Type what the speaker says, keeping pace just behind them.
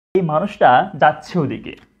এই মানুষটা যাচ্ছে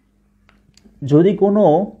ওদিকে। যদি কোনো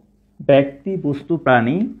ব্যক্তি বস্তু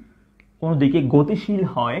প্রাণী কোনো দিকে গতিশীল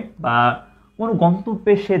হয় বা কোনো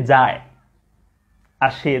গন্তব্যে সে যায়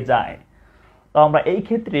আর সে যায়, তো আমরা এই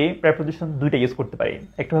ক্ষেত্রে প্রেপোজিশন দুইটা ইউজ করতে পারি।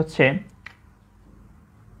 একটা হচ্ছে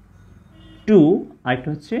টু আর একটা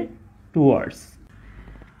হচ্ছে টুয়ার্ডস।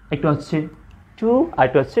 একটা হচ্ছে টু আর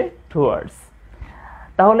একটা হচ্ছে টুয়ার্ডস।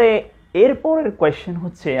 তাহলে এরপরের কোয়েশ্চেন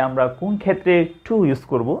হচ্ছে আমরা কোন ক্ষেত্রে টু ইউজ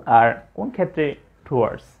করব আর কোন ক্ষেত্রে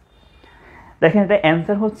টুয়ার্ডস। দেখেন এটা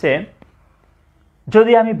অ্যান্সার হচ্ছে,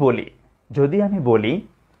 যদি আমি বলি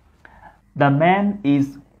the man is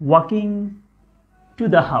walking to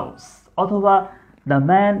the house অথবা the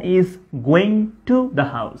man is going to the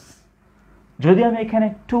house, যদি আমি এখানে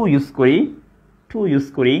টু ইউজ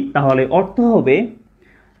করি তাহলে অর্থ হবে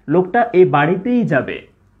লোকটা এই বাড়িতেই যাবে,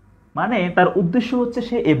 মানে তার উদ্দেশ্য হচ্ছে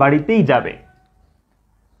সে এই বাড়িতেই যাবে,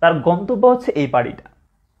 তার গন্তব্য হচ্ছে এই বাড়িটা,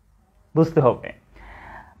 বুঝতে হবে।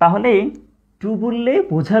 তাহলে টু বললে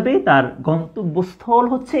বোঝাবে তার গন্তব্যস্থল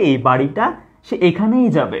হচ্ছে এই বাড়িটা, সে এখানেই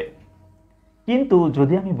যাবে। কিন্তু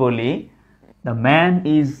যদি আমি বলি the man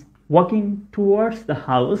is walking towards the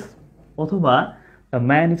house অথবা the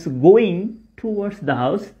man is going towards the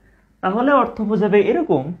house, তাহলে অর্থ বোঝাবে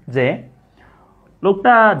এরকম যে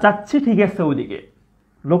লোকটা যাচ্ছে ঠিক আছে ওদিকে,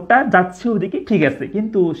 ঠিক আছে,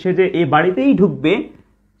 কিন্তু সে যে এই বাড়িতেই ঢুকবে,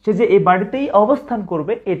 সে যে এই বাড়িতেই অবস্থান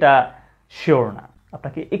করবে এটা শিওর না।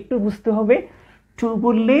 আপনাকে একটু বুঝতে হবে, টু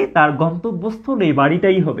বললে তার গন্তব্যস্থল এই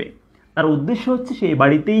বাড়িটাই হবে, তার উদ্দেশ্য হচ্ছে সে এই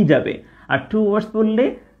বাড়িতেই যাবে। আর টুয়ার্ডস বললে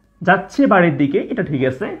যাচ্ছে বাড়ির দিকে, এটা ঠিক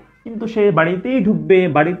আছে, কিন্তু সে বাড়িতেই ঢুকবে,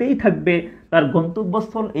 বাড়িতেই থাকবে, তার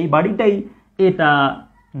গন্তব্যস্থল এই বাড়িটাই, এটা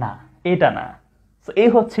না। সো এই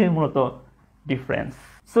হচ্ছে মূলত ডিফারেন্স।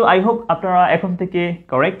 সো আই হোপ আপনারা এখন থেকে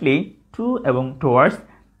কারেক্টলি টু এবং টুয়ার্ডস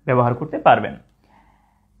ব্যবহার করতে পারবেন।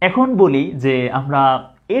 এখন বলি যে আমরা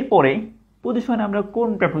এরপরে পজিশনে আমরা কোন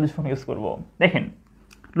প্রেপোজিশন ইউজ করব। দেখেন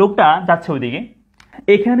লোকটা যাচ্ছে ওইদিকে,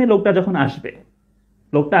 এখানে লোকটা যখন আসবে,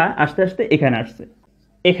 লোকটা আস্তে আস্তে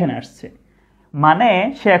এখানে আসছে, মানে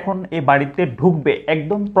সে এখন এই বাড়িতে ঢুকবে,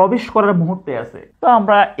 একদম প্রবেশ করার মুহূর্তে আছে। তো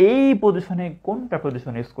আমরা এই পজিশনে কোন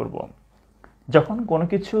প্রেপোজিশন ইউজ করব? যখন কোনো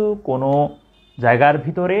কিছু কোনো জায়গার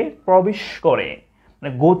ভিতরে প্রবেশ করে,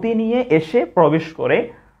 মানে গতি নিয়ে এসে প্রবেশ করে,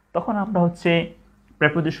 তখন আমরা হচ্ছে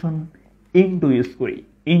প্রেপোজিশন ইনটু ইউজ করি।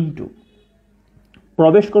 ইনটু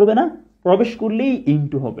প্রবেশ করবে না, প্রবেশ করলেই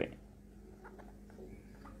ইনটু হবে।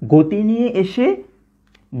 গতি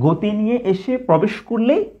নিয়ে এসে প্রবেশ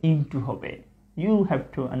করলেই ইনটু হবে। You have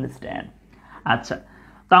to understand. আচ্ছা,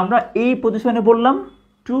 তো আমরা এই পজিশনে বললাম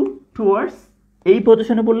টু টুয়ার্ডস, এই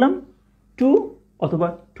পজিশনে বললাম টু অথবা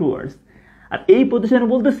টুয়ার্ডস, আর এই পজিশনে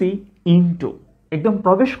বলতেছি ইনটু, একদম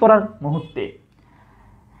প্রবেশ করার মুহূর্তে।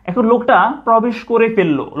 এখন লোকটা প্রবেশ করে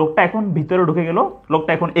ফেললো, লোকটা এখন ভিতরে ঢুকে গেল,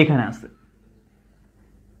 লোকটা এখন এখানে আছে।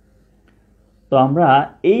 তো আমরা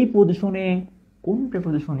এই পজিশনে কোন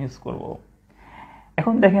প্রেপোজিশন ইউজ করব?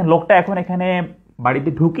 এখন দেখেন লোকটা এখন এখানে বাড়িতে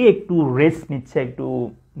ঢুকে একটু রেস্ট নিচ্ছে, একটু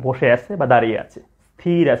বসে আছে বা দাঁড়িয়ে আছে,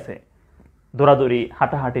 স্থির আছে, দৌড়াদৌড়ি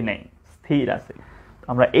হাঁটাহাঁটি নেই, স্থির আছে।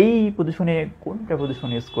 আমরা এই পজিশনে কোন প্রেপোজিশন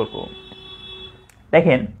ইউজ করব?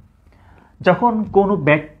 দেখেন যখন কোনো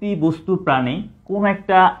ব্যক্তি বস্তু প্রাণী কোন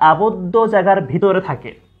একটা আবদ্ধ জায়গার ভিতরে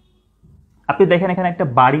থাকে, আপনি দেখেন এখানে একটা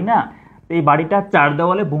বাড়ি না, এই বাড়িটা চার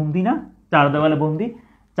দেওয়ালে বন্দি না,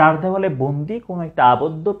 চার দেওয়ালে বন্দি কোনো একটা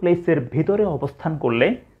আবদ্ধ প্লেসের ভিতরে অবস্থান করলে,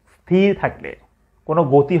 স্থির থাকলে কোনো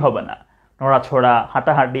গতি হবে না, নড়াছড়া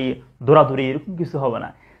হাঁটাহাঁটি দৌড়াদৌড়ি এরকম কিছু হবে না,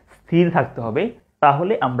 স্থির থাকতে হবে।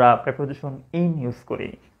 তাহলে আমরা প্রেপোজিশন ইন ইউজ করি।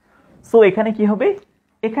 সো এখানে কি হবে?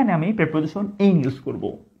 এখানে আমি প্রেপোজিশন ইন ইউজ করব।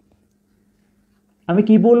 আমি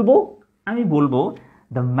কি বলবো? আমি বলবো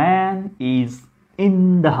the man is in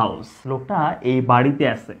the house, লোকটা এই বাড়িতে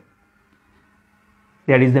আছে।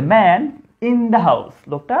 There is a man in the house,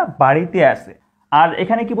 লোকটা বাড়িতে আছে। আর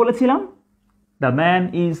এখানে কি বলেছিলাম? The man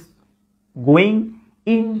is going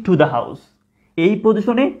in to the house, এই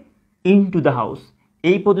পজিশনে ইন টু দ্য হাউস,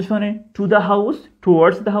 এই পজিশনে to the house,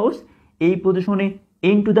 towards the house, এই পজিশনে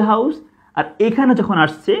ইন টু দ্য হাউস, আর এখানে যখন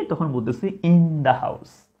আসছে তখন বলতেছি ইন দ্য হাউস।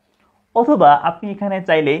 অথবা আপনি এখানে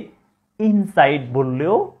চাইলে ইনসাইড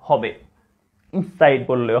বললেও হবে,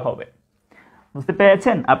 বুঝতে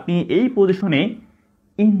পেরেছেন? আপনি এই পজিশনে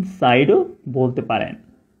ইনসাইডও বলতে পারেন।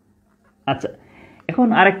 আচ্ছা, এখন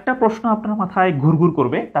আরেকটা প্রশ্ন আপনার মাথায় ঘুরঘুর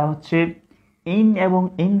করবে, তা হচ্ছে ইন এবং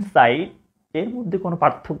ইনসাইড এর মধ্যে কোনো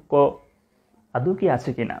পার্থক্য আদৌ কি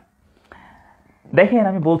আছে কিনা। দেখেন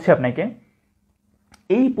আমি বলছি আপনাকে,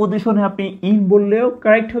 এই পজিশনে আপনি ইন বললেও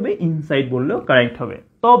কারেক্ট হবে, ইনসাইড বললেও কারেক্ট হবে।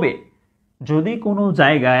 তবে যদি কোনো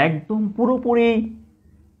জায়গা একদম পুরোপুরি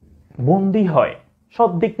বন্দি হয়, সব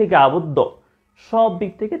দিক থেকে আবদ্ধ, সব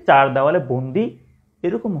দিক থেকে চার দেওয়ালে বন্দি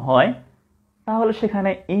এরকম হয়, তাহলে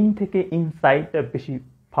সেখানে ইন থেকে ইনসাইডটা বেশি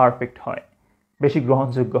পারফেক্ট হয়, বেশি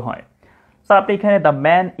গ্রহণযোগ্য হয়। তো আপনি এখানে the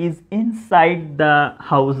man is inside the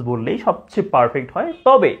house বললেই সবচেয়ে পারফেক্ট হয়,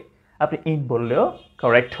 তবে আপনি ইন বললেও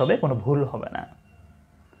কারেক্ট হবে, কোনো ভুল হবে না।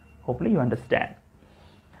 হোপলি ইউ আন্ডারস্ট্যান্ড।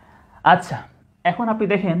 আচ্ছা, এখন আপনি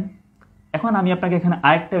দেখেন, এখন আমি আপনাকে এখানে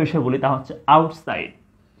আরেকটা বিষয় বলি, তা হচ্ছে আউটসাইড।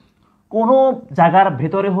 কোনো জায়গার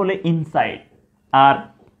ভেতরে হলে ইনসাইড আর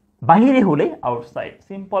বাহিরে হলে আউটসাইড।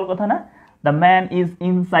 সিম্পল কথা না? The man is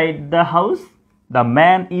inside the house, the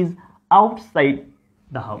man is outside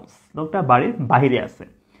the house. লোকটা বাড়ির বাহিরে আছে,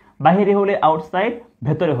 বাহিরে হলে আউটসাইড,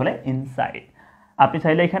 ভেতরে হলে ইনসাইড। আপনি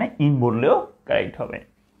চাইলে এখানে ইন বললেও কারেক্ট হবে।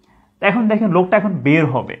 এখন দেখেন, লোকটা এখন বের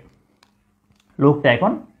হবে, লোকটা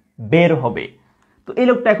এখন বের হবে। তো এই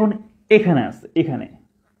লোকটা এখন এখানে আছে, এখানে,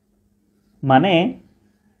 মানে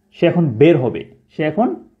সে এখন বের হবে, সে এখন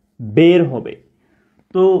বের হবে।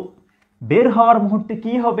 তো বের হওয়ার মুহূর্তে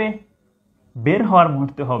কি হবে? বের হওয়ার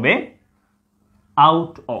মুহূর্তে হবে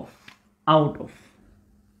আউট অফ, আউট অফ।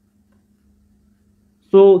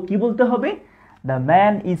 তো কি বলতে হবে? The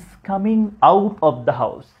man is coming out of the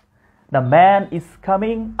house, the man is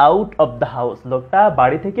coming out of the house. লোকটা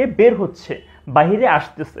বাড়ি থেকে বের হচ্ছে, বাহিরে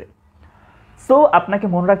আসতেছে। সো আপনাকে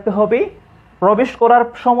মনে রাখতে হবে, প্রবেশ করার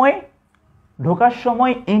সময়, ঢোকার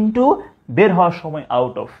সময় ইনটু, বের হওয়ার সময়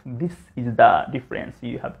out of. This is the difference,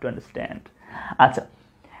 you have to understand. আচ্ছা,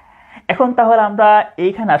 এখন তাহলে আমরা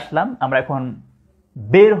এইখানে আসলাম, আমরা এখন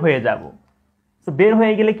বের হয়ে যাব। তো বের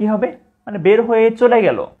হয়ে গেলে কি হবে? মানে বের হয়ে চলে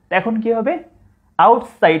গেল, এখন কি হবে?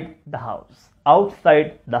 Outside the house, outside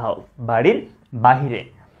the house, বাড়ির বাহিরে।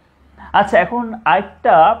 আচ্ছা, এখন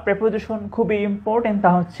আরেকটা প্রেপোজিশন খুবই ইম্পর্টেন্ট, তা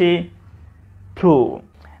হচ্ছে থ্রু।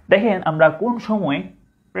 দেখেন আমরা কোন সময়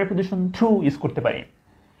প্রেপোজিশন থ্রু ইউজ করতে পারি।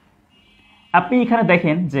 আপনি এখানে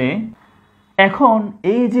দেখেন যে এখন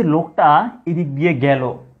এই যে লোকটা এদিক দিয়ে গেল,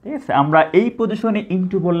 ঠিক আছে, আমরা এই পজিশনে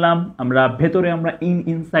ইনটু বললাম, আমরা ভেতরে আমরা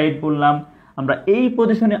ইনসাইড বললাম, আমরা এই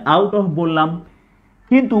পজিশনে আউট অফ বললাম।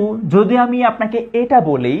 কিন্তু যদি আমি আপনাকে এটা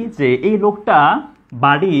বলি যে এই লোকটা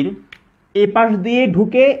বাড়ির এ পাশ দিয়ে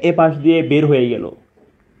ঢুকে এ পাশ দিয়ে বের হয়ে গেল,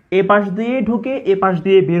 এ পাশ দিয়ে ঢুকে এ পাশ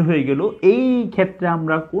দিয়ে বের হয়ে গেল, এই ক্ষেত্রে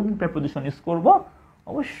আমরা কোন প্রেপোজিশন ইউজ করব?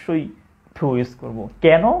 অবশ্যই থ্রু ইউজ করব।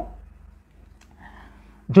 কেন?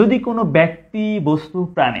 যদি কোনো ব্যক্তি, বস্তু,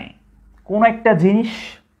 প্রাণী কোনো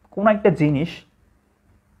একটা জিনিস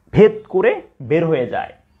ভেদ করে বের হয়ে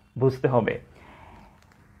যায়, বুঝতে হবে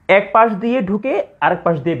এক পাশ দিয়ে ঢুকে আরেক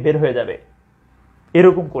পাশ দিয়ে বের হয়ে যাবে,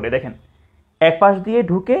 এরকম করে দেখেন, এক পাশ দিয়ে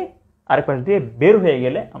ঢুকে আরেক পাশ দিয়ে বের হয়ে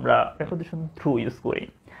গেলে আমরা প্রেপোজিশন থ্রু ইউজ করি।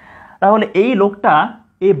 তাহলে এই লোকটা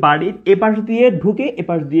এই বাড়ির এ পাশ দিয়ে ঢুকে এ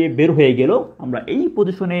পাশ দিয়ে বের হয়ে গেল, আমরা এই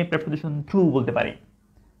পজিশনে প্রেপোজিশন থ্রু বলতে পারি।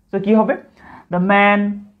 তো কি হবে? The man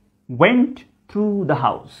went through the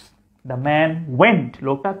house, the man went,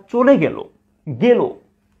 লোকটা চলে গেল, গেল,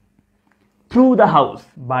 থ্রু দ্য হাউস,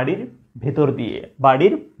 বাড়ির ভেতর দিয়ে,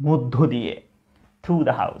 বাড়ির মধ্য দিয়ে, থ্রু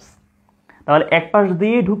দ্য হাউস। তাহলে এক পাশ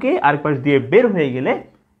দিয়ে ঢুকে আরেক পাশ দিয়ে বের হয়ে গেলে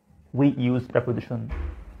উই ইউজ প্রেপোজিশন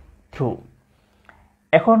থ্রু।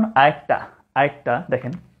 এখন আরেকটা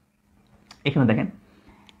দেখেন, এখানে দেখেন,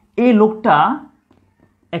 এই লোকটা,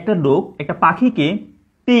 একটা লোক একটা পাখিকে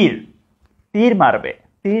তীর মারবে,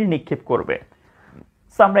 তীর নিক্ষেপ করবে।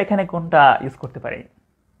 সো আমরা এখানে কোনটা ইউজ করতে পারি?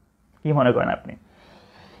 কি মনে করেন আপনি?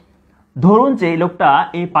 ধরুন যে এই লোকটা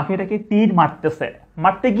এই পাখিটাকে তীর মারতেছে,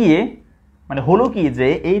 মারতে গিয়ে মানে হলো কি যে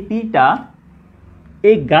এই তীরটা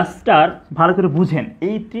এই গাছটার, ভালো করে বুঝেন,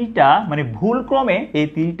 এই তীরটা মানে ভুল ক্রমে এই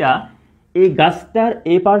তীরটা এই গাছটার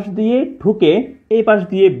এই পাশ দিয়ে ঢুকে এই পাশ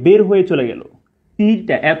দিয়ে বের হয়ে চলে গেল।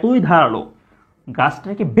 তীরটা এতই ধারালো,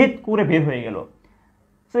 গাছটাকে ভেদ করে বের হয়ে গেল।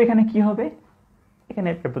 তো এখানে কি হবে? এখানে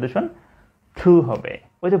প্রেপোজিশন থ্রু হবে।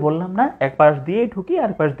 ওই যে বললাম না, এক পাশ দিয়ে ঢুকি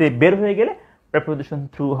আর পাশ দিয়ে বের হয়ে গেলে প্রেপোজিশন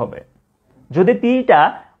থ্রু হবে। যদি তীরটা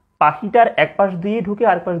পাখিটার এক পাশ দিয়ে ঢুকে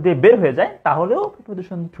আর পাশ দিয়ে বের হয়ে যায়, তাহলেও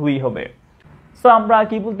প্রেপোজিশন থ্রুই হবে। সো আমরা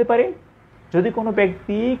কি বলতে পারি? যদি কোনো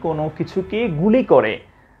ব্যক্তি কোনো কিছুকে গুলি করে,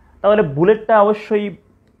 তাহলে বুলেটটা অবশ্যই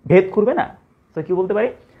ভেদ করবে না। তো কি বলতে পারি?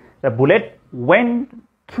 The bullet went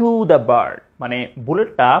through the bird, মানে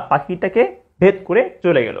বুলেটটা পাখিটাকে ভেদ করে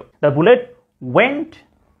চলে গেল। The bullet went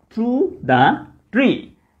through the tree,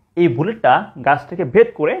 এই বুলেটটা গাছটাকে ভেদ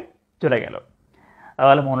করে চলে গেল।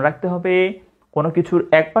 তাহলে মনে রাখতে হবে, কোনো কিছুর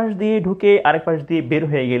এক পাশ দিয়ে ঢুকে আরেক পাশ দিয়ে বের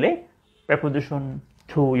হয়ে গেলে প্রেপোজিশন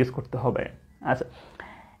থ্রু ইউজ করতে হবে। আচ্ছা,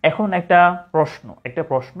 এখন একটা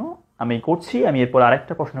প্রশ্ন আমি করছি, আমি এরপর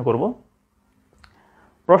আরেকটা প্রশ্ন করব।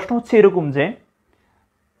 প্রশ্ন হচ্ছে এরকম যে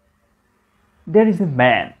দেয়ার ইজ এ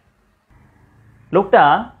ম্যান, লোকটা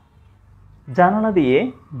জানালা দিয়ে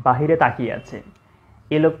বাহিরে তাকিয়ে আছে।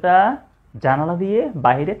 এই লোকটা জানালা দিয়ে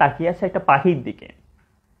বাইরে তাকিয়ে আছে একটা পাখির দিকে।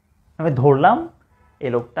 আমি ধরলাম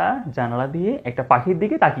এই লোকটা জানালা দিয়ে একটা পাখির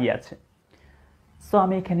দিকে তাকিয়ে আছে। সো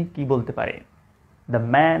আমি এখানে কি বলতে পারি? The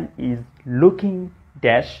man is looking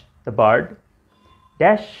dash the bird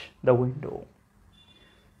dash the window.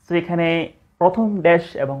 So এখানে প্রথম ড্যাশ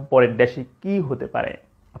এবং পরের ড্যাশে কি হতে পারে,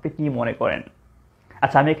 আপনি কি মনে করেন?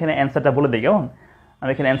 আচ্ছা, আমি এখানে অ্যান্সারটা বলে দিই, কেমন? আমি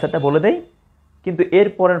এখানে অ্যান্সারটা বলে দেই, কিন্তু এর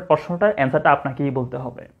পরের প্রশ্নটার অ্যান্সারটা আপনাকেই বলতে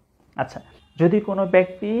হবে। আচ্ছা, যদি কোনো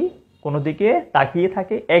ব্যক্তি কোনো দিকে তাকিয়ে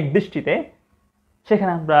থাকে এক দৃষ্টিতে,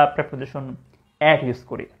 সেখানে আমরা প্রেপোজিশন অ্যাট ইউজ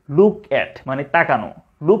করি। লুক অ্যাট মানে তাকানো,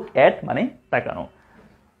 লুক অ্যাট মানে তাকানো।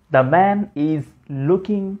 The man is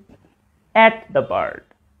looking at the bird,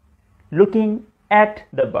 looking at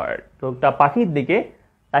the bird, লোকটা পাখির দিকে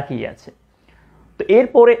তাকিয়ে আছে। তো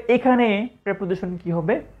এরপরে এখানে প্রেপোজিশন কি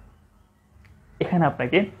হবে? এখানে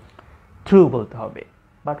আপনাকে ট্রু বলতে হবে।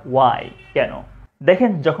 বাট ওয়াই, কেন?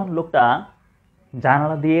 দেখেন, যখন লোকটা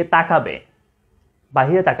জানালা দিয়ে তাকাবে,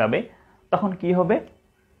 বাহিরে তাকাবে, তখন কি হবে?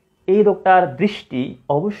 এই লোকটার দৃষ্টি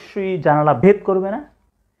অবশ্যই জানালা ভেদ করবে না?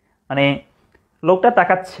 মানে লোকটা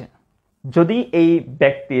তাকাচ্ছে, যদি এই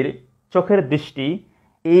ব্যক্তির চোখের দৃষ্টি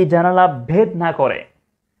এই জানালা ভেদ না করে,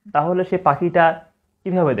 তাহলে সে পাখিটা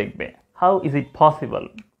কিভাবে দেখবে? How is it possible?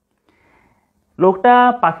 লোকটা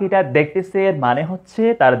পাখিটা দেখতেছে, মানে হচ্ছে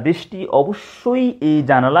তার দৃষ্টি অবশ্যই এই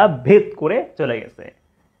জানালা ভেদ করে চলে গেছে।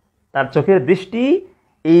 তার চোখের দৃষ্টি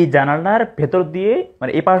এই জানালার ভেতর দিয়ে,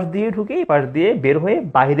 মানে এপাশ দিয়ে ঢুকে এপাশ দিয়ে বের হয়ে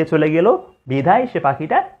বাইরে চলে গেল, বিধায় সে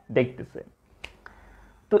পাখিটা দেখতেছে।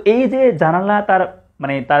 তো এই যে জানালা তার,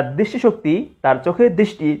 মানে তার দৃষ্টিশক্তি, তার চোখের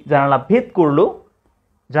দৃষ্টি জানালা ভেদ করলো,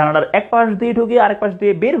 জানালার এক পাশ দিয়ে ঢুকে আরেক পাশ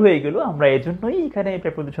দিয়ে বের হয়ে গেল, আমরা এই জন্যই এখানে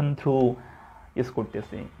প্রেপোজিশন থ্রু ইউজ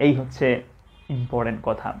করতেছি। এই হচ্ছে ইম্পর্টেন্ট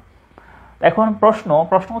কথা। এখন প্রশ্ন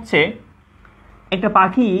হচ্ছে, একটা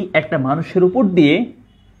পাখি একটা মানুষের উপর দিয়ে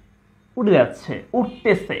উড়ে যাচ্ছে,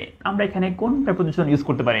 উঠতেছে, আমরা এখানে কোন প্রেপোজিশন ইউজ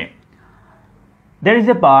করতে পারি? There is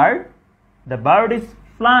a bird, the bird is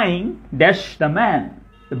flying dash the man,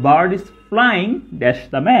 the bird is flying dash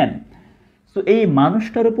the man. So এই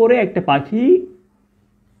মানুষটার উপরে একটা পাখি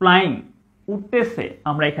ফ্লাইং, উঠতেছে,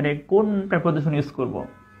 আমরা এখানে কোন প্রেপোজিশন ইউজ করব?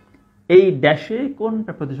 এই ড্যাশে কোন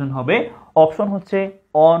প্রেপোজিশন হবে? অপশন হচ্ছে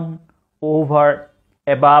অন, ওভার,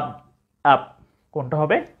 অ্যাবাভ, আপ। কোনটা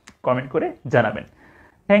হবে কমেন্ট করে জানাবেন।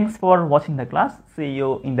 Thanks for watching the class. C you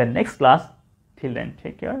in the next class. Till then,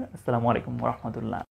 take care. Assalamu alaikum wa rahmatullah.